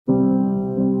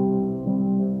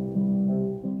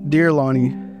Dear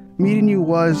Loni, meeting you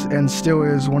was and still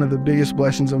is one of the biggest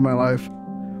blessings of my life.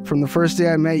 From the first day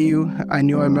I met you, I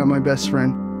knew I met my best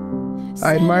friend.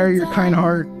 I admire your kind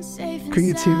heart,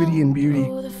 creativity, and beauty.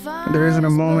 There isn't a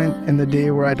moment in the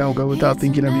day where I don't go without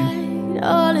thinking of you.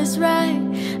 All is right,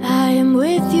 I am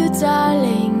with you,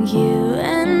 darling, you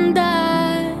and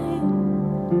I.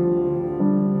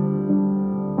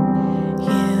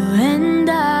 You and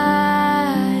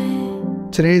I.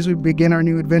 Today, as we begin our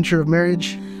new adventure of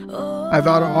marriage, I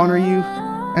vow to honor you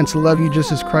and to love you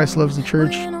just as Christ loves the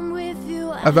church.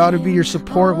 I vow to be your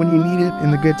support when you need it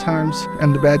in the good times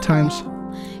and the bad times.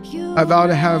 I vow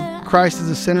to have Christ as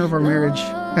the center of our marriage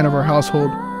and of our household.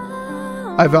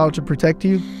 I vow to protect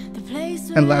you.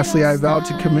 And lastly, I vow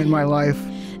to commit my life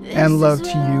and love to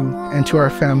you and to our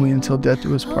family until death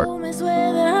do us part.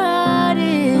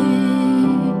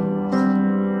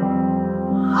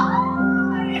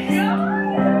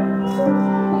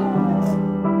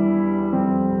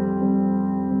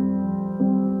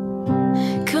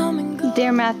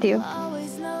 Dear Matthew,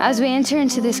 as we enter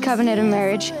into this covenant of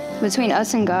marriage between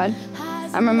us and God,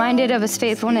 I'm reminded of His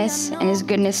faithfulness and His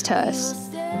goodness to us.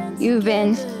 You've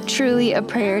been truly a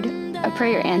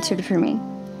prayer answered for me.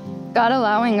 God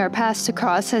allowing our paths to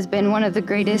cross has been one of the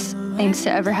greatest things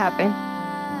to ever happen.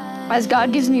 As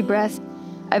God gives me breath,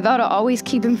 I vow to always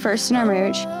keep Him first in our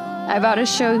marriage. I vow to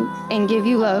show and give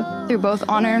you love through both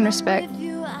honor and respect.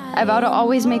 I vow to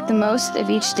always make the most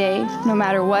of each day, no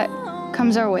matter what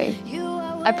comes our way.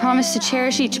 I promise to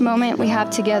cherish each moment we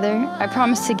have together. I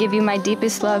promise to give you my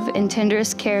deepest love and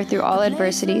tenderest care through all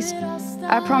adversities.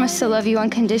 I promise to love you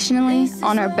unconditionally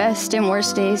on our best and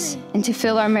worst days, and to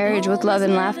fill our marriage with love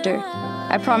and laughter.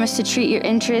 I promise to treat your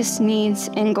interests, needs,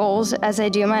 and goals as I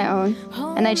do my own,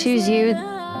 and I choose you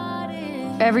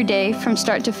every day from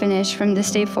start to finish, from this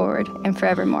day forward and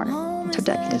forevermore, till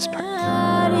death do us part.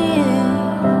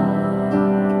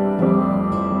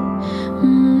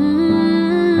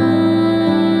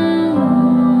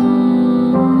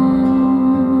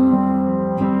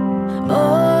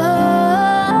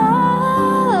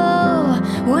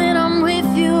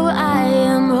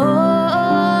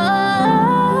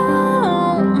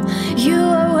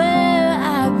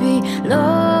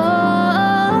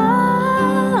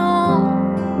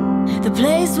 The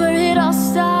place where it all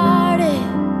started,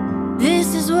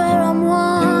 this is where I'm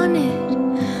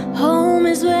wanted. Home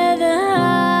is where the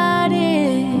heart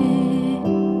is.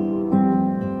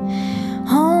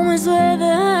 Home is where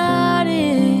the heart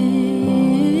is.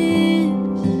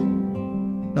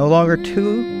 No longer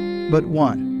two, but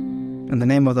one. In the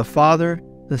name of the Father,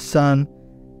 the Son,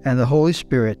 and the Holy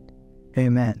Spirit.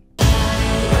 Amen.